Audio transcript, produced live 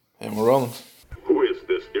We're rolling. Who is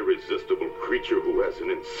this irresistible creature who has an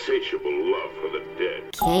insatiable love for the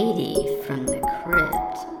dead? Katie from the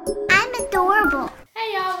Crypt. I'm adorable.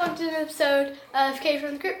 Hey y'all, welcome to an episode of Katie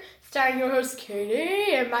from the Crypt, starring your host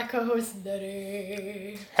Katie and my co-host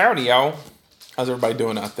Nettie. Howdy, y'all. How's everybody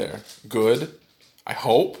doing out there? Good? I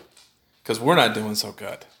hope. Because we're not doing so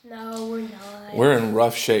good. No, we're not. We're in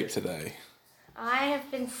rough shape today. I have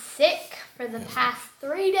been sick for the past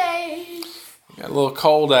 3 days. Got a little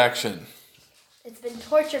cold action. It's been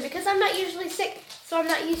torture because I'm not usually sick, so I'm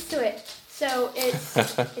not used to it. So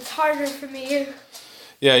it's harder for me.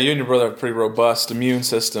 Yeah, you and your brother have a pretty robust immune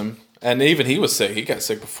system. And even he was sick. He got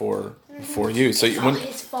sick before you. So It's all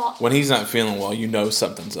his fault. when he's not feeling well, you know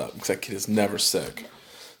something's up. Because that kid is never sick.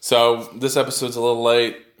 So this episode's a little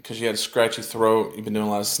late because you had a scratchy throat. You've been doing a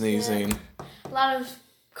lot of sneezing. Yeah. A lot of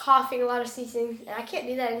coughing, a lot of sneezing. And I can't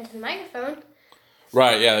do that into the microphone.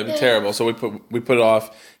 Right, yeah, that'd be terrible. So we put it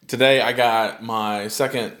off. Today I got my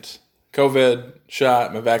second COVID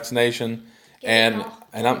shot, my vaccination, and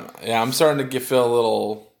I'm starting to feel a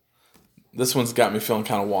little. This one's got me feeling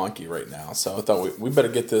kind of wonky right now. So I thought we better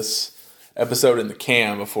get this episode in the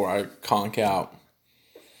can before I conk out.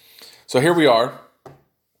 So here we are.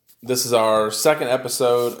 This is our second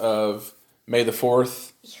episode of May the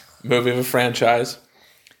 4th, movie of a franchise.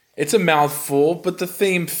 It's a mouthful, but the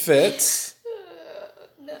theme fits.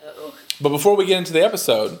 No. But before we get into the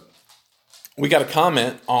episode, we got a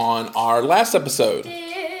comment on our last episode.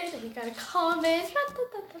 We got a comment.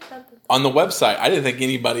 On the website. I didn't think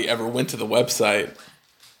anybody ever went to the website.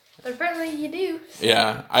 But apparently you do.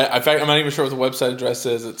 Yeah. In fact, I'm not even sure what the website address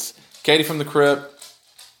is. It's Katie from the Crypt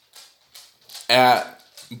at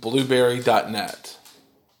blueberry.net.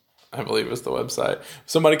 I believe it was the website.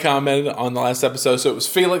 Somebody commented on the last episode. So it was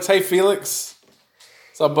Felix. Hey, Felix.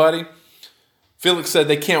 What's up, buddy? Felix said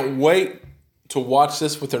they can't wait to watch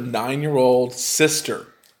this with their 9-year-old sister.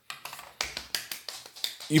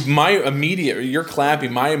 You're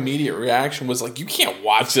clapping. My immediate reaction was like, you can't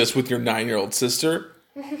watch this with your 9-year-old sister.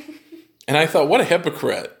 And I thought, what a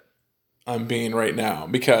hypocrite I'm being right now.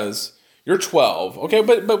 Because you're 12. Okay,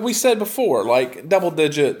 but we said before, like, double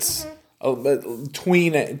digits,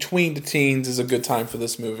 tween to teens is a good time for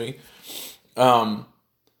this movie. But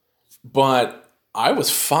I was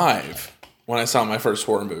 5 when I saw my first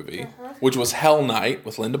horror movie, which was Hell Night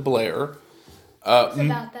with Linda Blair. It's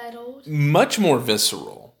about that old. Much more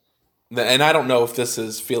visceral. And I don't know if this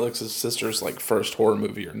is Felix's sister's like first horror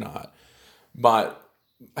movie or not. But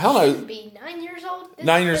Hell Night. Be 9 years old?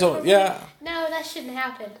 9 years old, yeah. No, that shouldn't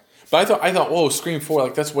happen. But I thought, whoa, Scream 4,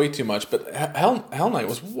 like that's way too much. But Hell Night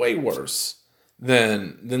was way worse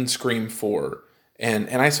than Scream 4. And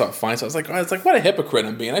I saw it fine. So I was like, what a hypocrite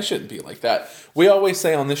I'm being. I shouldn't be like that. We always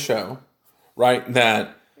say on this show, right,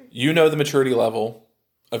 that you know the maturity level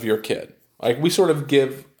of your kid. Like, we sort of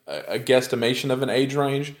give a guesstimation of an age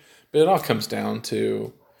range, but it all comes down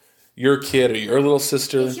to your kid or your little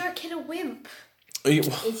sister. Is your kid a wimp?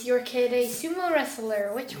 Is your kid a sumo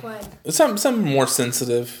wrestler? Which one? Some more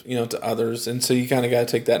sensitive, to others, and so you kind of got to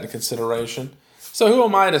take that into consideration. So who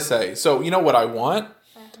am I to say? So you know what I want?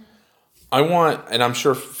 I want, and I'm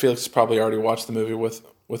sure Felix has probably already watched the movie with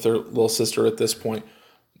their little sister at this point,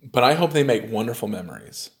 but I hope they make wonderful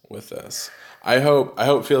memories with this. I hope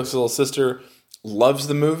Felix's little sister loves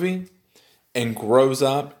the movie and grows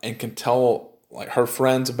up and can tell like her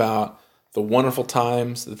friends about the wonderful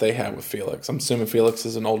times that they had with Felix. I'm assuming Felix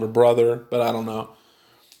is an older brother, but I don't know.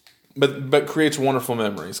 But creates wonderful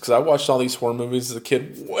memories. Because I watched all these horror movies as a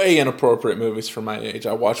kid, way inappropriate movies for my age.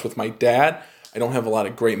 I watched with my dad. I don't have a lot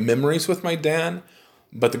of great memories with my dad,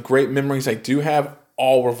 but the great memories I do have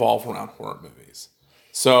all revolve around horror movies.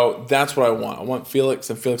 So that's what I want. I want Felix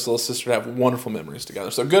and Felix's little sister to have wonderful memories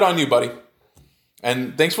together. So good on you, buddy.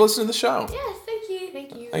 And thanks for listening to the show. Yes, thank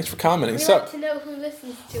you. Thanks for commenting. We like to know who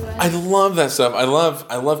listens to us. I love that stuff. I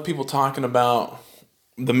love people talking about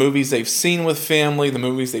the movies they've seen with family, the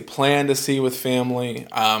movies they plan to see with family,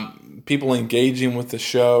 people engaging with the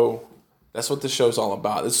show. That's what this show's all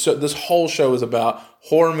about. This whole show is about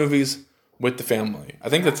horror movies with the family. I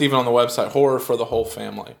think that's even on the website, Horror for the Whole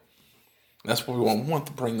Family. That's what we want. We want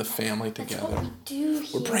to bring the family together. That's what we do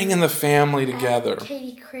here. We're bringing the family together.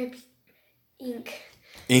 Katie Crypt Inc.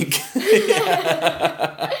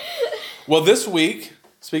 Well, this week,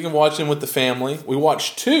 speaking of watching with the family, we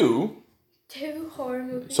watched 2 horror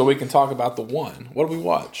movies. so we can talk about the one. What did we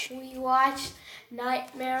watch? We watched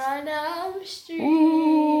Nightmare on Elm Street.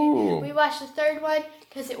 Ooh. We watched the third one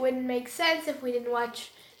because it wouldn't make sense if we didn't watch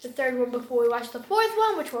the third one before we watched the fourth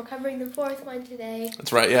one, which we're covering the fourth one today.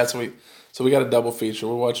 That's right. Yeah, so we got a double feature.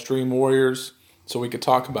 We watched Dream Warriors so we could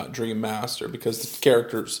talk about Dream Master because the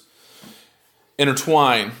characters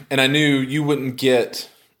intertwine, and I knew you wouldn't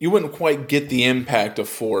quite get the impact of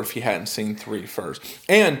 4 if you hadn't seen 3 first.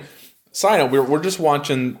 And side note, we're just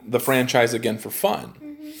watching the franchise again for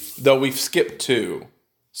fun, though we've skipped 2,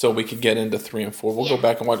 so we could get into 3 and 4. We'll go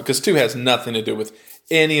back and watch it because 2 has nothing to do with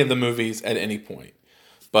any of the movies at any point,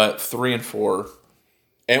 but 3 and 4,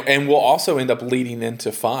 and we'll also end up leading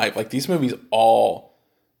into 5. Like these movies all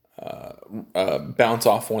bounce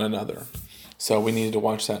off one another. So we needed to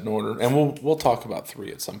watch that in order. And we'll talk about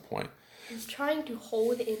 3 at some point. I'm trying to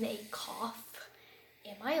hold in a cough.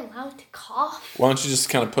 Am I allowed to cough? Why don't you just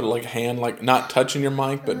kind of put it like a hand, like not touching your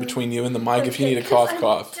mic, but between you and the mic if you need a I'm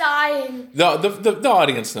cough. dying. The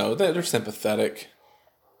audience knows. They're sympathetic.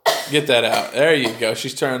 Get that out. There you go.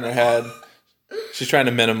 She's turning her head. She's trying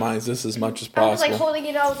to minimize this as much as I was possible. like holding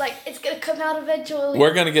it. I was like, it's going to come out eventually.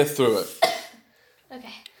 We're going to get through it.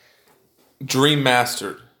 Okay. Dream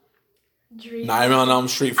Mastered. Nightmare on Elm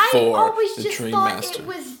Street 4. I always the just Dream thought Master. it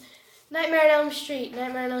was Nightmare on Elm Street,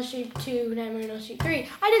 Nightmare on Elm Street 2, Nightmare on Elm Street 3.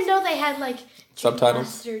 I didn't know they had like Dream Subtitles?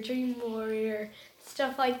 Master, Dream Warrior,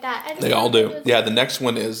 stuff like that. They all do. Yeah, the next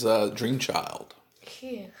one is Dream Child.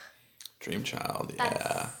 Phew. Dream Child,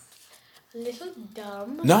 yeah. That's a little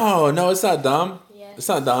dumb. No, it's not dumb. Yes. It's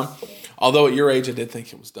not dumb. Although at your age, I did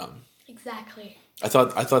think it was dumb. Exactly. I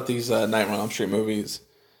thought these Nightmare on Elm Street movies,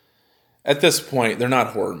 at this point, they're not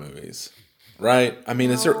horror movies, right? I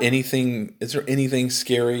mean, is there anything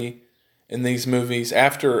scary in these movies?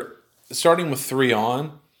 After starting with 3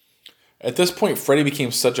 on, at this point, Freddy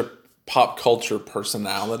became such a pop culture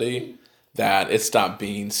personality that it stopped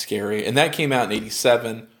being scary, and that came out in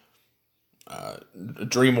 '87.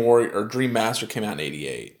 Dream Warrior or Dream Master came out in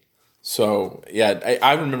 '88. So yeah,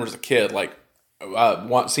 I remember as a kid like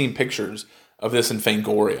seeing pictures of this in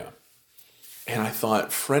Fangoria, and I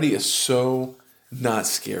thought Freddy is so not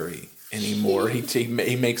scary anymore. He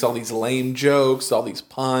makes all these lame jokes, all these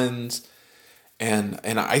puns, and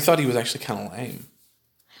I thought he was actually kind of lame.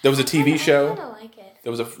 There was a TV show. I kind of like it.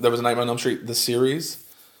 There was a Nightmare on Elm Street, the series.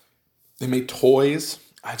 They made toys.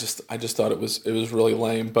 I just thought it was really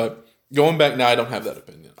lame. But going back now, I don't have that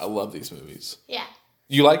opinion. I love these movies. Yeah.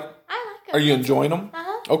 You like? I like them. Are you enjoying them?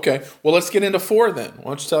 Uh-huh. Okay. Well, let's get into 4 then. Why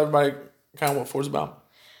don't you tell everybody kind of what 4's about?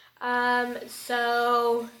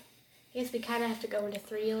 So I guess we kind of have to go into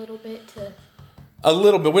 3 a little bit to. A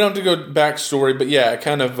little bit. We don't have to go backstory, but yeah,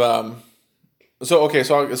 kind of.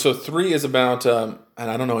 So 3 is about, and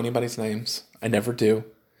I don't know anybody's names. I never do,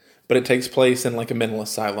 but it takes place in like a mental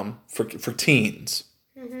asylum for teens.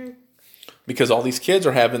 Mm-hmm. Because all these kids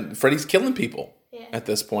Freddy's killing people at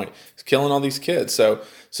this point. He's killing all these kids. So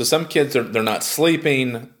some kids they're not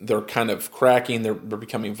sleeping. They're kind of cracking. They're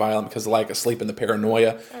becoming violent because of lack of sleep and the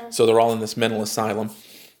paranoia. So they're all in this mental asylum,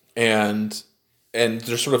 and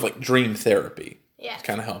they're sort of like dream therapy. Yeah. To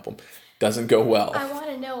kind of help them. Doesn't go well. I want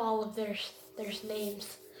to know all of their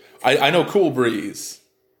names. I know Cool Breeze.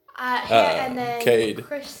 And then Cade.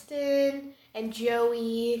 Kristen and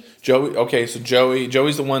Joey. Joey. Okay, so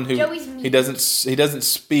Joey's the one who Joey's mean. he doesn't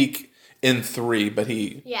speak in 3, but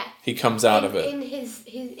he comes out of it. In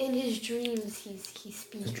his dreams, he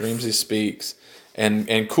speaks. His dreams he speaks,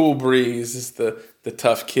 and Cool Breeze is the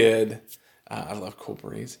tough kid. I love Cool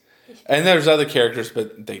Breeze. And there's other characters,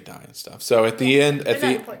 but they die and stuff. So at the end, they're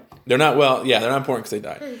not important. They're not important because they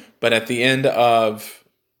die. But at the end of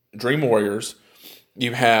Dream Warriors,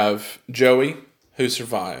 you have Joey who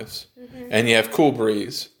survives, and you have Cool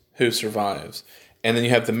Breeze who survives, and then you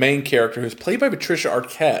have the main character who's played by Patricia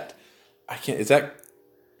Arquette. Is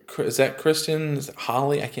that Kristen? Is it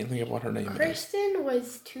Holly? I can't think of what her name is. Kristen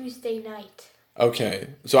was Tuesday Night. Okay,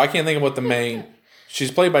 so I can't think of what the main.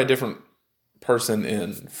 She's played by a different person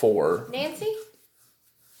in 4. Nancy?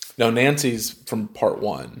 No, Nancy's from part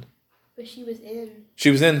 1. But she was in.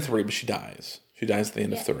 She was in 3, but she dies. She dies at the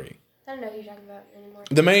end of 3. I don't know who you're talking about anymore.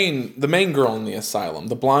 The main girl in the asylum,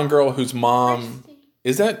 the blonde girl whose mom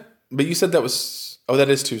is that. But you said that was. Oh, that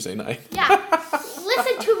is Tuesday Night. Yeah.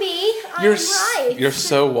 Listen to me. I'm right. You're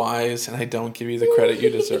so wise, and I don't give you the credit you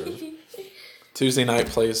deserve. Tuesday Night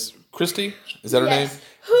plays Christy. Is that her name?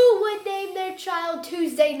 Who would name their child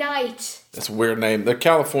Tuesday Night? That's a weird name. They're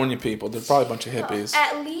California people. They're probably a bunch of hippies.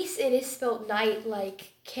 At least it is spelled night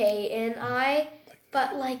like K-N-I,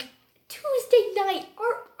 but like Tuesday Night.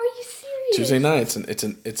 Are you serious? Tuesday Night.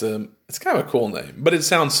 It's kind of a cool name, but it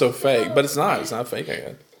sounds so fake. But it's not. It's not fake. I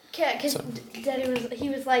guess. Yeah, because Daddy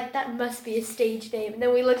was like, that must be a stage name, and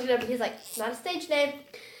then we looked it up, and he's like, it's not a stage name.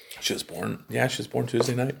 She was born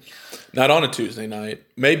Tuesday night. Not on a Tuesday night.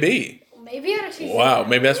 Maybe on a Tuesday. Wow,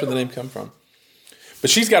 maybe that's where the name come from. But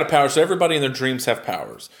she's got a power, so everybody in their dreams have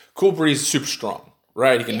powers. Cool Breeze is super strong.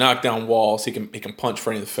 right? He can knock down walls. He can punch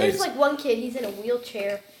Freddy in the face. There's like one kid, he's in a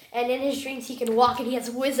wheelchair, and in his dreams he can walk and he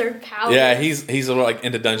has wizard powers. Yeah, he's a little like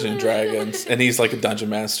into Dungeons and Dragons, and he's like a dungeon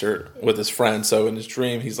master with his friend. So in his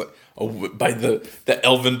dream, he's like, "Oh, by the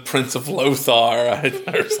Elven Prince of Lothar,"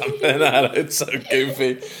 or something. It's so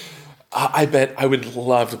goofy. I bet I would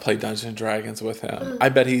love to play Dungeons and Dragons with him. I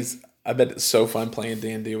bet it's so fun playing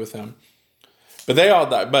D&D with him. But they all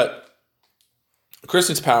die. But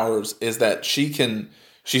Kristen's powers is that she's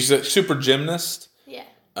a super gymnast. Yeah.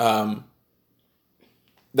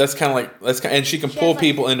 That's kind of like and she can pull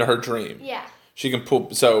people into her dream. Yeah. She can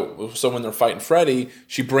pull so when they're fighting Freddy,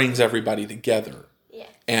 she brings everybody together. Yeah.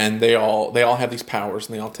 And they all have these powers,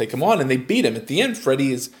 and they all take him on, and they beat him. At the end,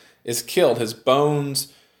 Freddy is killed. His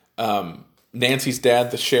bones, Nancy's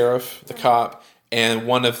dad, the sheriff, the cop, and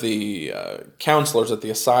one of the counselors at the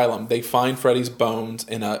asylum, they find Freddy's bones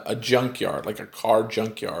in a junkyard, like a car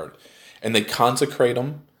junkyard, and they consecrate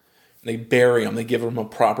them. They bury him. They give him a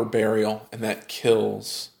proper burial, and that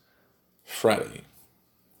kills Freddy,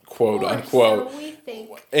 quote unquote. So we think.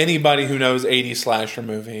 Anybody who knows 80s slasher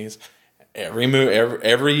movies,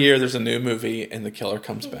 every year there's a new movie, and the killer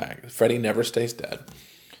comes back. Freddy never stays dead.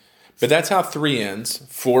 But that's how 3 ends.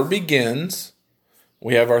 4 begins.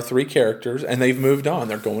 We have our 3 characters, and they've moved on.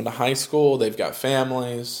 They're going to high school. They've got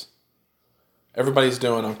families. Everybody's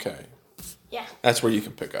doing okay. Yeah. That's where you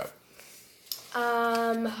can pick up.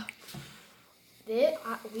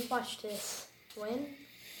 We watched this when?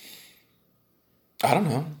 I don't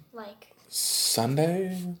know. Like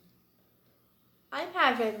Sunday? I'm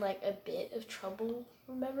having like a bit of trouble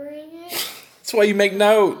remembering it. That's why you make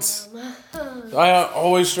notes. I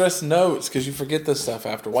always stress notes because you forget this stuff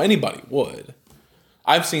after a while. Anybody would.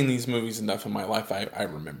 I've seen these movies enough in my life. I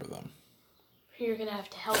remember them. You're gonna have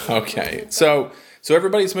to help me. Okay, so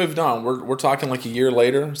everybody's moved on. We're talking like a year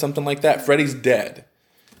later, something like that. Freddy's dead.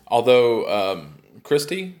 Although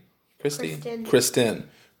Kristen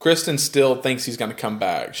still thinks he's going to come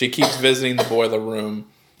back. She keeps visiting the boiler room.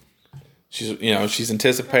 She's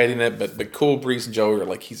anticipating it, but Cool Breeze and Joey are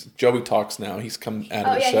like, Joey talks now. He's come out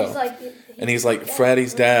of the show. He's like,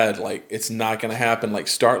 Freddy's dead. Like, it's not going to happen. Like,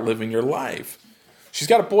 start living your life. She's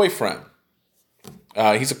got a boyfriend.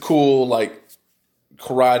 He's a cool, like,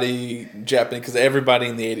 karate Japanese, because everybody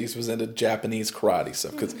in the 80s was into Japanese karate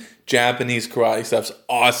stuff, because Japanese karate stuff's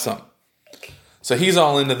awesome. So he's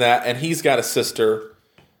all into that, and he's got a sister,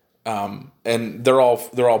 and they're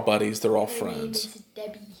all buddies. They're all friends.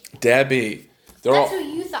 Debbie. That's who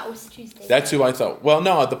you thought was Tuesday. That's who I thought. Well,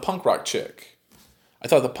 no, the punk rock chick. I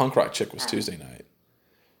thought the punk rock chick was Tuesday night.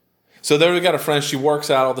 So there we got a friend. She works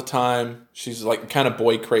out all the time. She's like kind of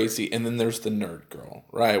boy crazy, and then there's the nerd girl,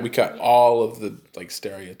 right? We got all of the like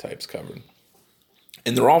stereotypes covered,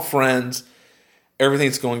 and they're all friends.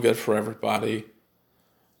 Everything's going good for everybody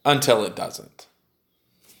until it doesn't.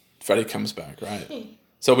 Freddy comes back, right?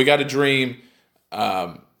 So we got a dream.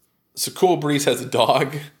 So Cool Breeze has a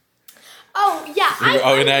dog. Oh yeah,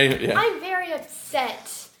 yeah. I'm very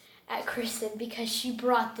upset at Kristen because she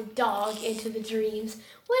brought the dog into the dreams.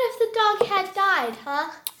 What if the dog had died, huh?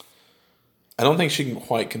 I don't think she can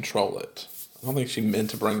quite control it. I don't think she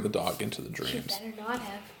meant to bring the dog into the dreams. She better not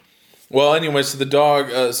have. Well, anyway, so the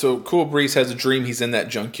dog, so Cool Breeze has a dream. He's in that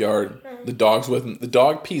junkyard. The dog's with him. The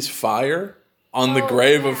dog pees fire on the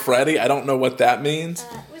grave of Freddy. I don't know what that means.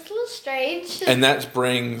 It was a little strange. And that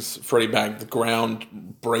brings Freddy back. The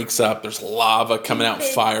ground breaks up. There's lava coming out,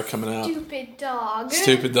 fire coming out.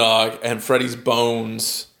 Stupid dog. And Freddy's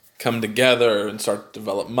bones come together and start to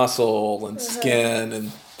develop muscle and skin,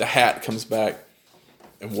 and the hat comes back.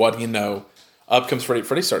 And what do you know? Up comes Freddy.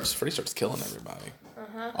 Freddy starts killing everybody.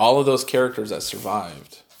 All of those characters that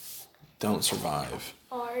survived don't survive.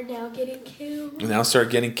 Are now getting killed. And now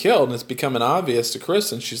start getting killed, and it's becoming obvious to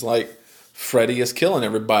Kristen. She's like, Freddy is killing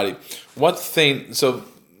everybody. So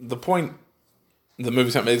the point the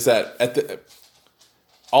movie's coming is that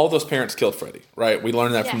all those parents killed Freddy, right? We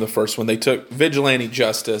learned that from the first one. They took vigilante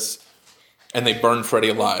justice, and they burned Freddy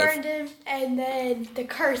alive. Burned him, and then the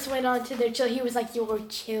curse went on to their children. He was like, "Your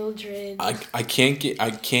children." I can't get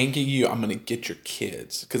you. I'm gonna get your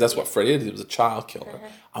kids, because that's what Freddy did. He was a child killer.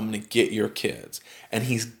 I'm gonna get your kids, and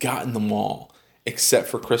he's gotten them all except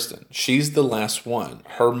for Kristen. She's the last one.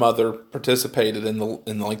 Her mother participated in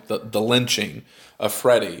the lynching of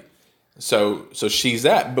Freddy, so she's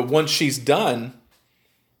that. But once she's done,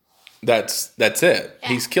 that's it. Yeah.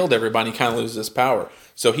 He's killed everybody. He kind of loses his power.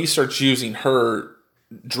 So he starts using her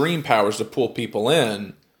dream powers to pull people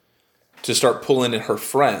in, to start pulling in her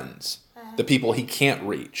friends, the people he can't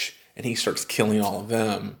reach. And he starts killing all of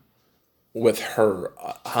them with her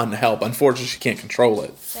help. Unfortunately, she can't control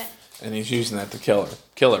it. and he's using that to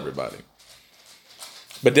kill everybody.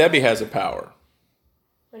 But Debbie has a power.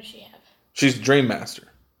 What does she have? She's the Dream Master.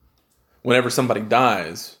 Whenever somebody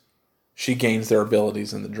dies, she gains their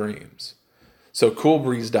abilities in the dreams. So Cool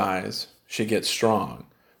Breeze dies, she gets strong.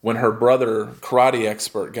 When her brother, karate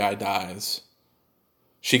expert guy, dies,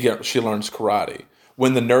 she learns karate.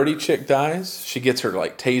 When the nerdy chick dies, she gets her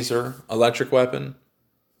like taser electric weapon.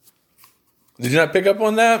 Did you not pick up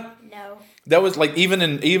on that? No. That was like even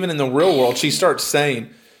in the real world, she starts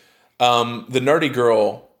saying, the nerdy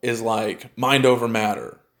girl is like mind over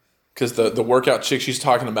matter. Because the workout chick, she's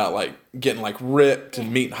talking about like getting like ripped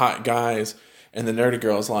and meeting hot guys. And the nerdy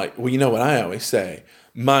girl's like, well, you know what I always say,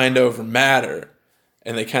 mind over matter.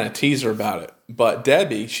 And they kind of tease her about it. But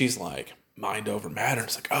Debbie, she's like, mind over matter.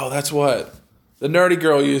 It's like, oh, that's what the nerdy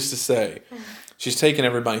girl used to say. She's taking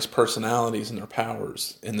everybody's personalities and their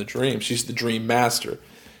powers in the dream. She's the Dream Master.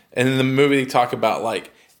 And in the movie, they talk about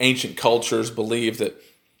like ancient cultures believe that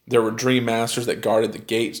there were Dream Masters that guarded the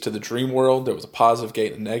gates to the dream world. There was a positive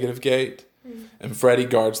gate and a negative gate. And Freddy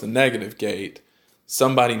guards the negative gate.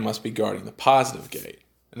 Somebody must be guarding the positive gate.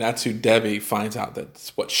 And that's who Debbie finds out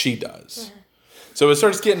that's what she does. So it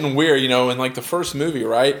starts getting weird, in like the first movie,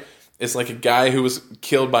 right? It's like a guy who was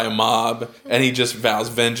killed by a mob and he just vows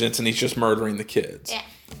vengeance and he's just murdering the kids. Yeah.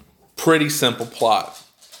 Pretty simple plot.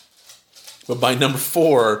 But by number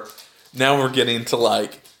 4, now we're getting to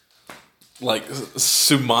like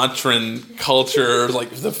Sumatran culture, like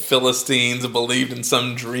the Philistines believed in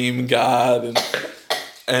some dream god,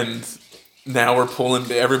 and now we're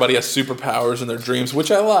pulling, everybody has superpowers in their dreams, which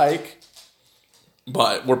I like,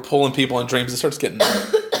 but we're pulling people in dreams. It starts getting,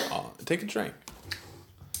 take a drink.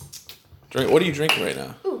 What are you drinking right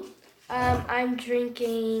now? Ooh, I'm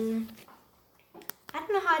drinking, I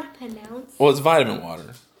don't know how to pronounce. Well, it's vitamin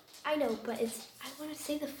water. I know, but I want to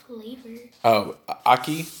say the flavor. Oh,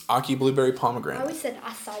 Aki blueberry pomegranate. I always said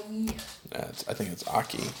acai. I think it's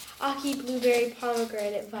Aki. Aki blueberry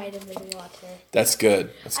pomegranate vitamin water. That's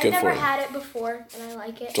good. That's good for you. I've never had it before, and I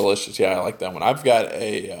like it. Delicious. Yeah, I like that one. I've got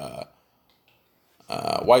a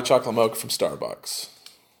white chocolate mocha from Starbucks.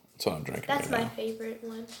 That's what I'm drinking. That's right my now. favorite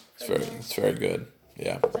one. It's very good.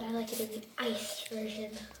 Yeah. But I like it in the iced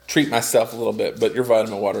version. Treat myself a little bit, but your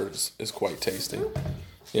vitamin water is quite tasty.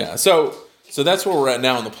 Yeah. So that's where we're at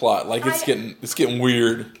now in the plot. Like it's getting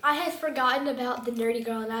weird. I had forgotten about the nerdy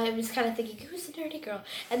girl, and I was kind of thinking, who's the nerdy girl?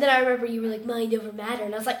 And then I remember you were like, mind over matter,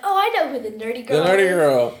 and I was like, oh, I know who the nerdy girl is. The nerdy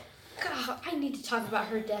girl. God, I need to talk about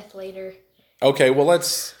her death later. Okay. Well,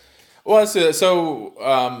 let's do it.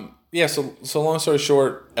 So so long story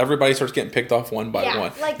short, everybody starts getting picked off one by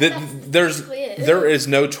one. Like there is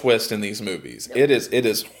no twist in these movies. Nope. It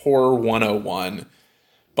is horror 101.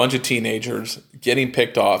 Bunch of teenagers getting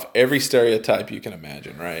picked off, every stereotype you can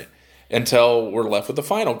imagine, right? Until we're left with the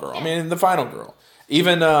final girl. I mean, the final girl.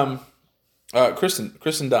 Even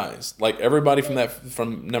Kristen dies. Like everybody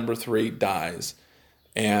from number 3 dies,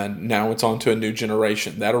 and now it's on to a new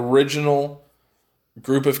generation. That original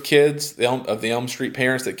group of kids, of the Elm Street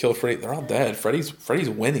parents that killed Freddy, they're all dead. Freddy's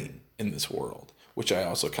winning in this world, which I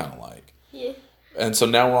also kind of like. Yeah. And so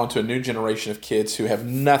now we're on to a new generation of kids who have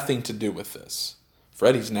nothing to do with this.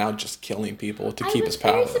 Freddy's now just killing people to keep his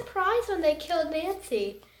power. I was very surprised when they killed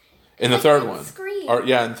Nancy. In the third one. Scream.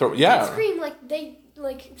 Scream,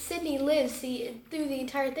 like Sydney lives through the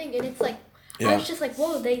entire thing, and it's like, yeah. I was just like,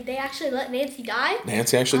 whoa, they actually let Nancy die?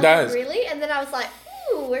 Nancy actually dies. Really? And then I was like,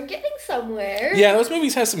 ooh, we're getting somewhere. Yeah, those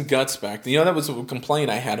movies have some guts back. That was a complaint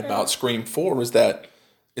I had about Scream 4 is that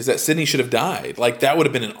Sydney should have died. Like, that would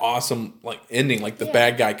have been an awesome ending. Like, the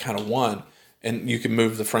bad guy kind of won, and you could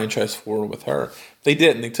move the franchise forward with her. They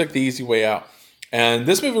didn't. They took the easy way out. And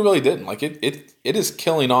this movie really didn't. Like, it is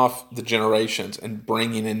killing off the generations and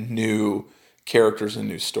bringing in new characters and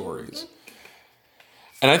new stories.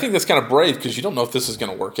 And I think that's kind of brave because you don't know if this is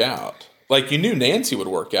going to work out. Like, you knew Nancy would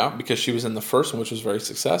work out because she was in the first one, which was very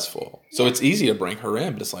successful. So it's easy to bring her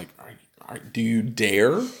in, but it's like, do you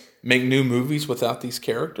dare make new movies without these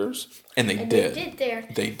characters? And they did.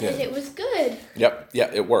 They did. And it was good. Yep.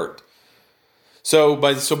 Yeah, it worked. So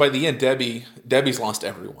by the end, Debbie's lost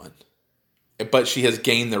everyone. But she has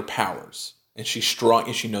gained their powers. And she's strong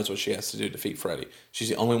and she knows what she has to do to defeat Freddy. She's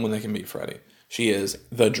the only one that can beat Freddy. She is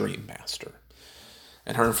the Dream Master.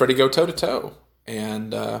 And her and Freddy go toe-to-toe.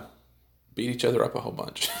 And beat each other up a whole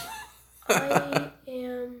bunch. I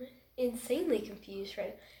am insanely confused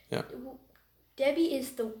right now. Yeah. Debbie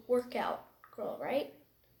is the workout girl, right?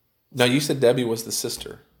 No, you said Debbie was the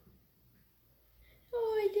sister.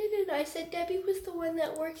 Oh, I didn't. I said Debbie was the one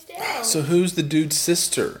that works out. So who's the dude's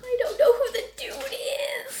sister? I don't know who the dude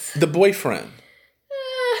is. The boyfriend.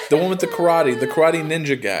 The one with the karate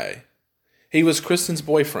ninja guy. He was Kristen's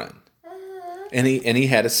boyfriend. And he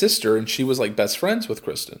had a sister, and she was like best friends with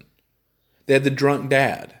Kristen. They had the drunk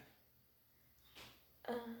dad.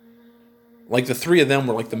 Like the three of them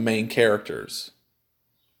were like the main characters.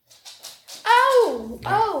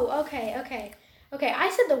 Okay. I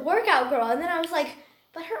said the workout girl, and then I was like,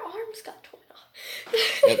 but her arms got torn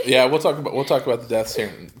off. Yeah, we'll talk about the deaths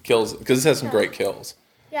here and kills, because this has some great kills.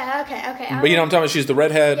 Yeah, okay. But you know what I'm talking about? She's the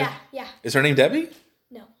redhead. Yeah. Is her name Debbie?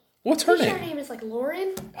 No. What's her name? Her name is like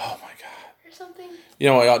Lauren. Oh my god. Or something. You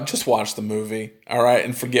know what? Just watch the movie, all right,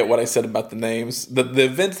 and forget what I said about the names. The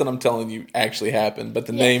events that I'm telling you actually happened, but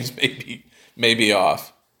the names may be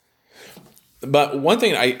off. But one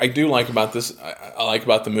thing I do like about this, I like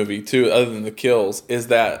about the movie too, other than the kills, is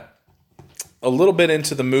that a little bit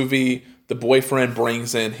into the movie, the boyfriend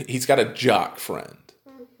brings in, he's got a jock friend,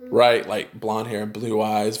 right? Like blonde hair and blue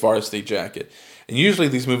eyes, varsity jacket. And usually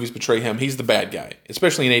these movies portray him, he's the bad guy.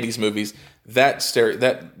 Especially in 80s movies,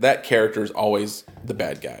 that character is always the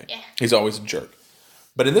bad guy. Yeah. He's always a jerk.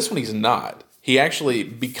 But in this one, he's not. He actually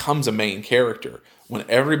becomes a main character. When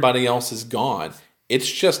everybody else is gone, it's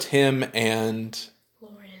just him and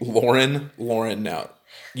Lauren now.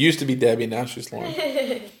 Used to be Debbie, now she's Lauren.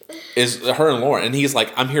 Is her and Lauren. And he's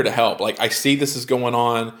like, I'm here to help. Like, I see this is going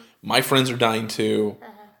on. My friends are dying too.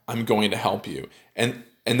 I'm going to help you. And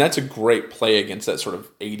that's a great play against that sort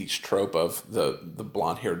of 80s trope of the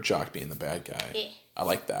blonde-haired jock being the bad guy. Yeah. I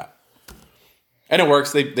like that. And it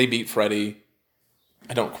works. They beat Freddy.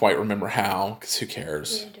 I don't quite remember how, because who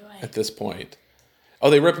cares at this point. Oh,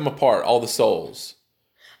 they rip him apart, all the souls.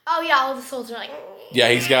 Oh, yeah, all the souls are like... Yeah,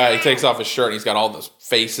 he takes off his shirt, and he's got all those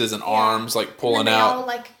faces and arms, like, pulling and then they out. all,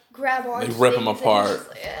 like, grab on. They rip him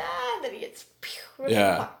apart. And then he gets ripped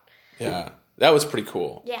apart. Yeah. That was pretty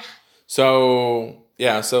cool. Yeah. So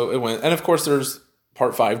it went. And, of course, there's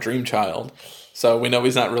Part 5, Dream Child. So we know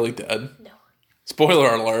he's not really dead. No. Spoiler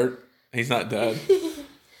alert, he's not dead.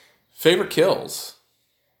 Favorite kills?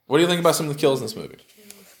 What do you think about some of the kills in this movie?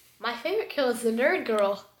 My favorite kill is the nerd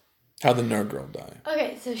girl. How'd the nerd girl die?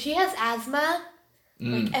 Okay, so she has asthma,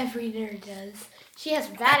 like every nerd does. She has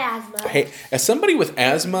bad asthma. Hey, as somebody with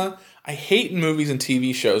asthma, I hate in movies and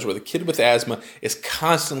TV shows where the kid with asthma is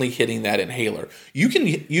constantly hitting that inhaler. You can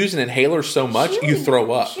use an inhaler so much, you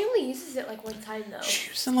throw up. She only uses it like one time, though. She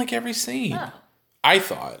uses it in like every scene. Oh. I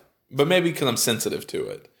thought. But maybe because I'm sensitive to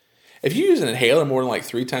it. If you use an inhaler more than like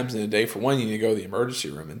 3 times in a day, for one, you need to go to the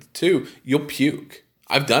emergency room. And 2, you'll puke.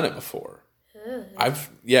 I've done it before.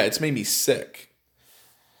 It's made me sick.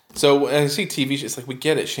 So when I see TV, it's like, we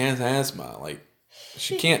get it. She has asthma. Like,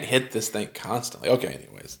 she can't hit this thing constantly. Okay,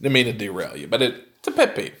 anyways. Didn't mean to derail you, but it's a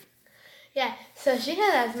pet peeve. Yeah, so she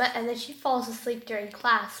has asthma, and then she falls asleep during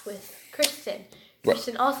class with Kristen.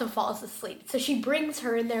 Kristen also falls asleep. So she brings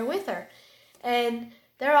her in there with her. And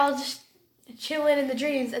they're all just chilling in the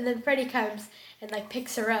dreams, and then Freddy comes and, like,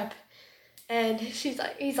 picks her up. And he's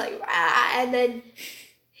like, ah, and then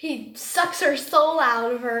he sucks her soul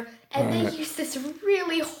out of her, and they use this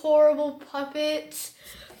really horrible puppet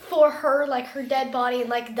for her, like her dead body, and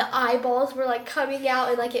like the eyeballs were like coming out,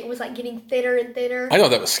 and like it was like getting thinner and thinner. I thought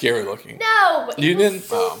that was scary looking. No, you didn't.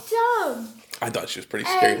 So dumb. I thought she was pretty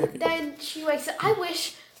scary looking. And then she wakes up. I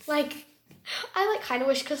kind of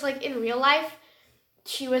wish, because like in real life,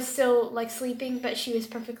 she was still like sleeping, but she was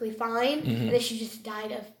perfectly fine, and then she just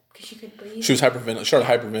died of. Because she couldn't breathe. She started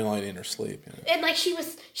hyperventilating in her sleep. Yeah. And like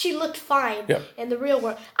she looked fine in the real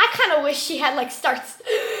world. I kind of wish she had like starts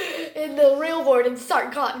in the real world and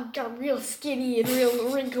got real skinny and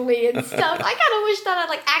real wrinkly and stuff. I kind of wish that had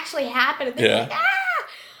like actually happened. And then like,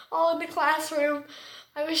 all in the classroom.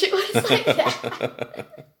 I wish it was like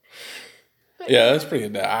that. Yeah, that's pretty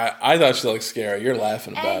good. I thought she looked scary. You're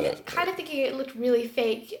laughing about it. Kind of thinking it looked really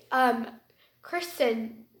fake.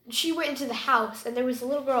 Kristen. She went into the house, and there was a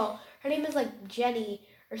little girl. Her name is, like, Jenny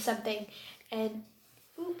or something. And...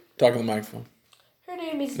 Talk to the microphone. Her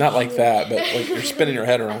name is... Not like that, but like you're spinning your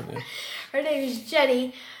head around. Yeah. Her name is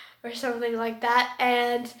Jenny or something like that.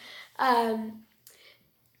 And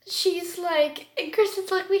she's like... And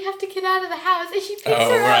Kristen's like, we have to get out of the house. And she picks her up.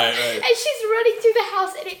 Right. And she's running through the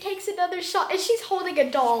house, and it takes another shot. And she's holding a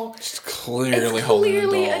doll. She's clearly holding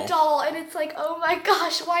a doll. And it's like, oh my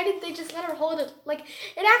gosh, why didn't they just let her hold it like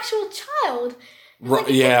an actual child? Like,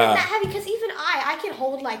 that heavy, because even I can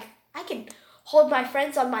hold my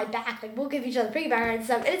friends on my back. Like, we'll give each other piggyback and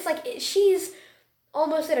stuff. And it's like, she's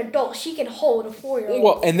almost an adult. She can hold a 4-year-old.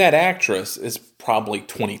 Well, and that actress is probably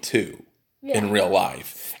 22 in real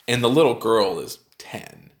life. And the little girl is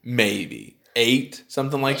 10, maybe 8,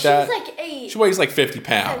 something like that. She's like weight. She weighs like 50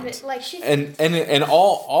 pounds. Like she's And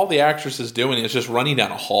all the actress is doing is just running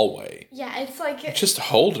down a hallway. yeah, it's like Just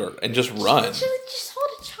hold her and just run. Just hold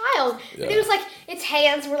a child. Yeah. And it was like its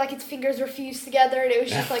hands were like its fingers were fused together, and it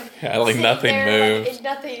was just like Yeah, like sitting nothing there, moved. Like, and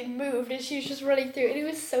nothing moved, and she was just running through, and it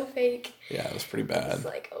was so fake. Yeah, it was pretty It's bad.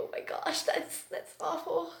 like, oh my gosh, that's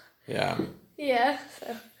awful. Yeah. Yeah.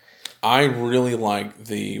 So. I really like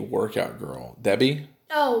the workout girl, Debbie.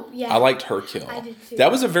 Oh yeah. I liked her kill. I did too.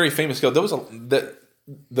 That was a very famous kill.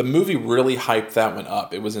 The movie really hyped that one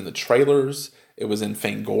up. It was in the trailers. It was in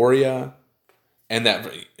Fangoria, and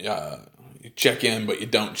that you check in but you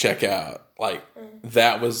don't check out. Like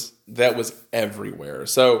that was everywhere.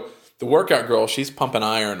 So the workout girl, she's pumping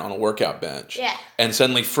iron on a workout bench. Yeah. And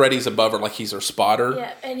suddenly Freddy's above her like he's her spotter.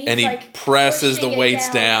 Yeah, and he like presses the pushing it weights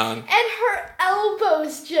down. and her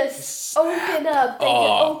elbows just open up. They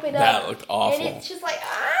Oh, open up. that looked awful. And it's just like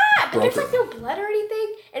but Broke there's like her. no blood or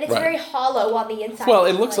anything, and it's Right. very hollow on the inside. Well,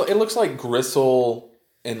 It's it looks like gristle,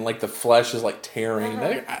 and like the flesh is like tearing.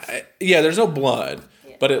 Yeah, there's no blood,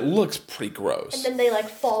 but it looks pretty gross. And then they like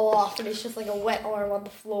fall off, and it's just like a wet arm on the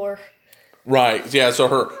floor. Right. Yeah. So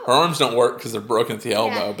her arms don't work because they're broken at the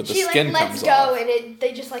elbow, Yeah. but the she skin like comes lets go, off. and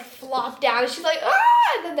they just like flop down, and she's like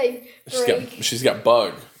and then they break. She's got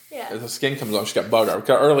bug. Yeah. The skin comes off. She's got bug.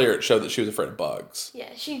 Earlier it showed that she was afraid of bugs. Yeah,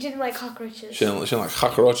 she didn't like cockroaches. She didn't like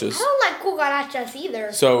cockroaches. I don't like cucarachas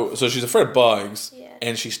either. So she's afraid of bugs, Yeah.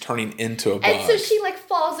 and she's turning into a bug. And so she like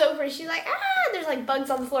falls over, and she's like there's like bugs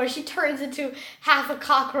on the floor. She turns into half a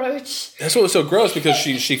cockroach. That's what was so gross because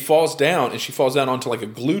she falls down and she falls down onto like a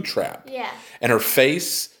glue trap. Yeah. And her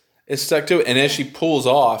face is stuck to it, and as she pulls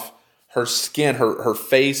off, her skin, her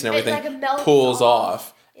face and everything like melts pulls off.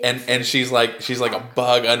 off. And she's like a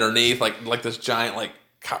bug underneath, like this giant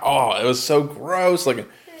it was so gross looking.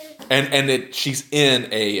 And she's in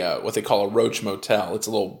a what they call a roach motel. It's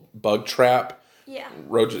a little bug trap. Yeah.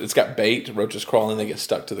 It's got bait. Roaches crawl in, they get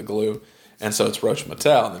stuck to the glue, and so it's Roach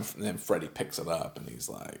Motel. And then Freddy picks it up, and he's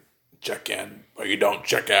like, "Check in, or you don't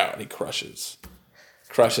check out." And he crushes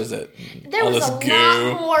it. There all was this a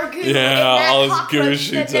goo. lot more goo in Yeah, that all this goo cockroach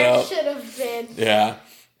shoots than there out. should have been. Yeah,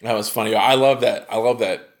 that was funny. I love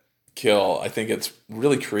that kill. I think it's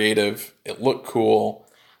really creative. It looked cool.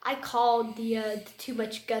 I called the too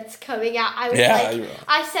much guts coming out. I was Yeah,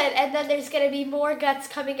 I said, and then there's gonna be more guts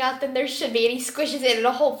coming out than there should be, and he squishes it, and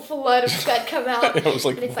a whole flood of gut come out. It was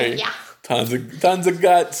like, and it's wait, like, yeah. tons of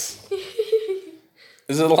guts.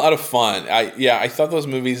 This is a lot of fun. I thought those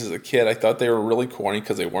movies as a kid, I thought they were really corny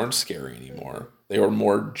because they weren't scary anymore. They were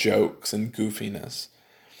more jokes and goofiness.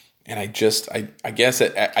 And I guess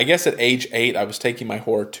at age 8, I was taking my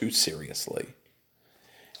horror too seriously.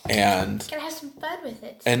 And Gotta have some fun with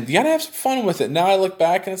it. you gotta have some fun with it. Now I look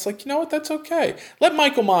back and it's like, you know what? That's okay. Let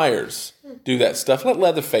Michael Myers do that stuff. Let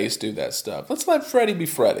Leatherface do that stuff. Let's let Freddy be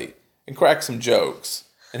Freddy and crack some jokes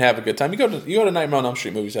and have a good time. You go to Nightmare on Elm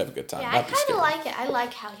Street movies, have a good time. Yeah, I not be kind of scared. like it. I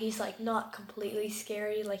like how he's like not completely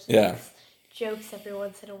scary. Like he Yeah. makes jokes every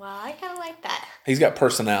once in a while. I kind of like that. He's got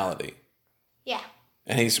personality, Yeah,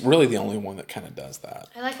 and he's really the only one that kind of does that.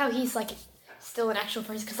 I like how he's like still an actual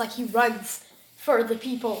person because like he runs for the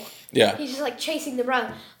people. Yeah. He's just like chasing them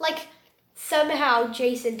around. Like somehow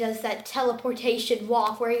Jason does that teleportation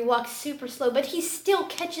walk where he walks super slow, but he still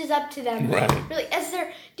catches up to them. Right. Really, as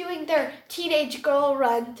they're doing their teenage girl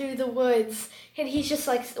run through the woods, and he's just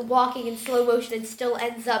like walking in slow motion and still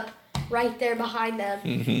ends up right there behind them.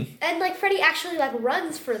 Mm-hmm. And like Freddy actually like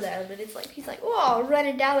runs for them, and it's like he's like, whoa,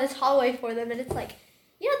 running down this hallway for them, and it's like,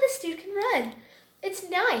 yeah, this dude can run. It's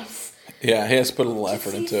nice. Yeah, he has to put a little To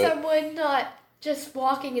effort see into it. someone not just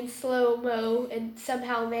walking in slow-mo and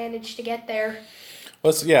somehow manage to get there.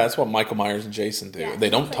 Well, that's what Michael Myers and Jason do. Yeah, they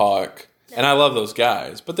don't exactly. talk, and I love those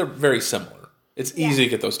guys, but they're very similar. It's easy to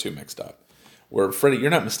get those two mixed up. Where Freddy, you're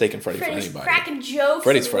not mistaking Freddy Freddy's for anybody. cracking jokes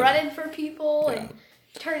Freddy's and Freddy. running for people and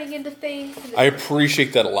turning into things. And I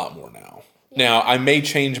appreciate that a lot more now. Now, I may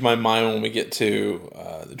change my mind when we get to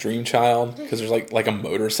the Dream Child, because there's like a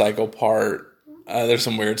motorcycle part. There's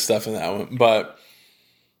some weird stuff in that one, but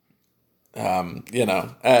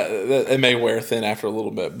it may wear thin after a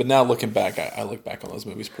little bit. But now looking back, I look back on those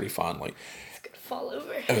movies pretty fondly. it's gonna fall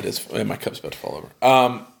over. Oh, it is. My cup's about to fall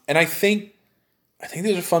over. And I think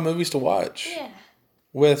these are fun movies to watch. Yeah,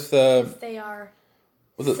 With they are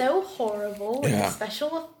it- so horrible with Yeah. the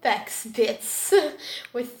special effects bits,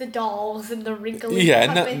 with the dolls and the wrinkly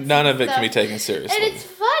puppets none and of it can be stuff. taken seriously. And it's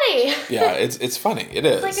funny. Yeah, it's funny. It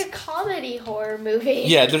is. It's like a comedy horror movie.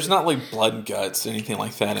 Yeah, there's not like blood and guts, anything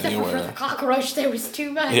like that Except for the anywhere. cockroach, there was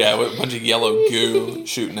too much. Yeah, with a bunch of yellow goo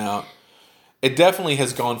shooting out. It definitely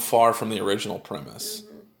has gone far from the original premise.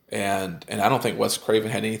 and I don't think Wes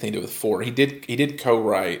Craven had anything to do with 4. He did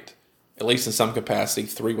co-write, at least in some capacity,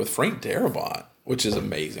 3 with Frank Darabont, which is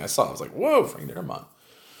amazing. I saw it, I was like, whoa, Frank Darabont.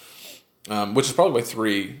 Which is probably why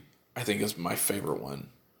 3, I think, is my favorite one.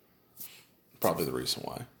 Probably the reason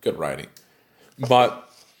why. Good writing. But,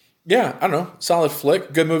 yeah, I don't know. Solid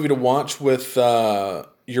flick. Good movie to watch with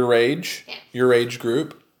your age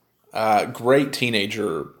group. Great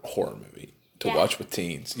teenager horror movie to watch with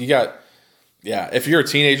teens. You got, if you're a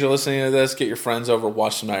teenager listening to this, get your friends over,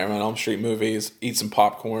 watch some Nightmare on Elm Street movies, eat some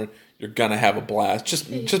popcorn. You're going to have a blast.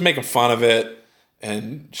 Just making fun of it.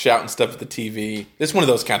 And shouting stuff at the TV. It's one of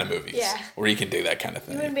those kind of movies where you can do that kind of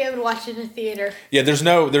thing. You wouldn't be able to watch it in a theater. Yeah, there's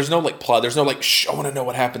no like plot. There's no like, I want to know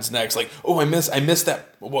what happens next. Like, oh, I missed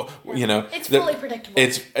that. Well, you know, it's fully predictable.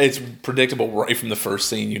 It's predictable right from the first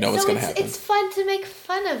scene. You know what's going to happen. It's fun to make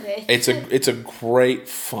fun of it. It's a great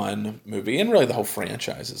fun movie, and really the whole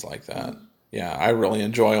franchise is like that. Yeah, I really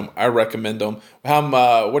enjoy them. I recommend them. What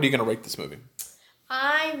are you going to rate this movie?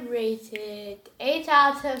 I rated 8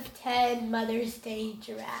 out of 10 Mother's Day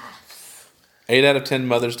giraffes. 8 out of 10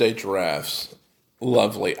 Mother's Day giraffes.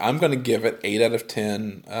 Lovely. I'm going to give it 8 out of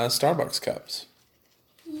 10 Starbucks cups.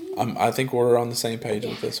 I think we're on the same page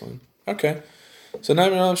with this one. Okay. So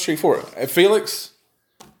Nightmare on Elm Street 4. Felix,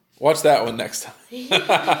 watch that one next time.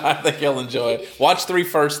 I think you'll enjoy it. Watch 3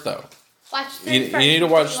 first, though. Watch 3 first. You need to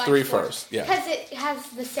watch 3 first. Yeah. Because it has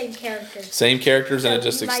the same characters. Same characters, and it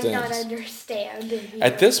just you extends. might not understand.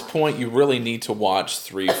 At this point, you really need to watch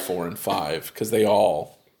 3, 4, and 5 because they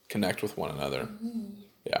all connect with one another.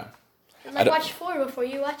 Yeah. You might watch 4 before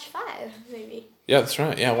you watch 5, maybe. Yeah, that's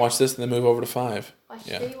right. Yeah, watch this and then move over to 5. Watch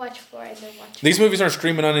 3, watch 4, and then watch 5. These movies aren't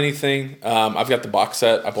streaming on anything. I've got the box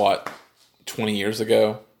set I bought 20 years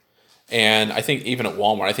ago. And I think even at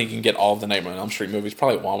Walmart, I think you can get all of the Nightmare on Elm Street movies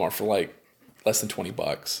probably at Walmart for like less than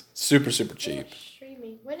 $20. Super, super cheap.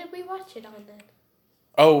 Streaming. When did we watch it on then?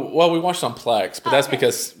 Oh, well, we watched it on Plex, but that's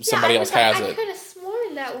because somebody else has it. I could have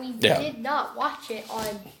sworn that we did not watch it on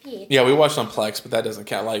VHS. Yeah, we watched it on Plex, but that doesn't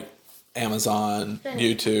count. Like Amazon,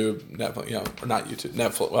 YouTube, Netflix, or not YouTube,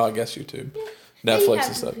 Netflix. Well, I guess YouTube, Netflix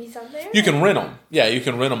and stuff. You can rent them. Yeah, you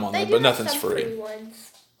can rent them on there, but nothing's free.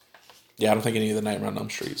 Yeah, I don't think any of the Nightmare on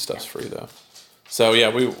Elm Street stuff's free though. So yeah,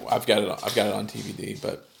 I've got it on DVD,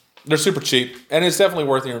 but they're super cheap, and it's definitely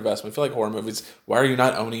worth your investment. If you like horror movies, why are you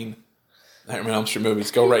not owning Nightmare on Elm Street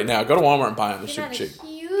movies? Go right now. Go to Walmart and buy them. They're super cheap.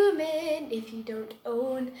 You're not a human if you don't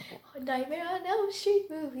own a Nightmare on Elm Street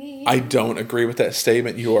movie. I don't agree with that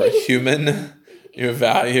statement. You are a human. You have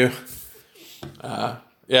value.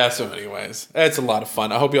 Yeah, so anyways, it's a lot of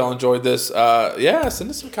fun. I hope you all enjoyed this. Send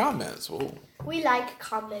us some comments. We like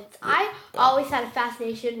comments. I always had a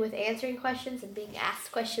fascination with answering questions and being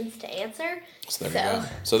asked questions to answer. So there you go.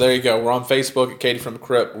 So there you go. We're on Facebook at Katie from the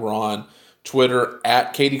Crypt. We're on Twitter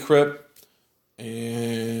at Katie Crypt.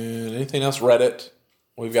 And anything else? Reddit.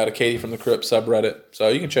 We've got a Katie from the Crypt subreddit. So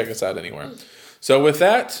you can check us out anywhere. So with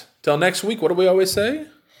that, till next week, what do we always say?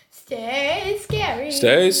 Stay scary.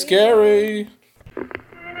 Stay scary.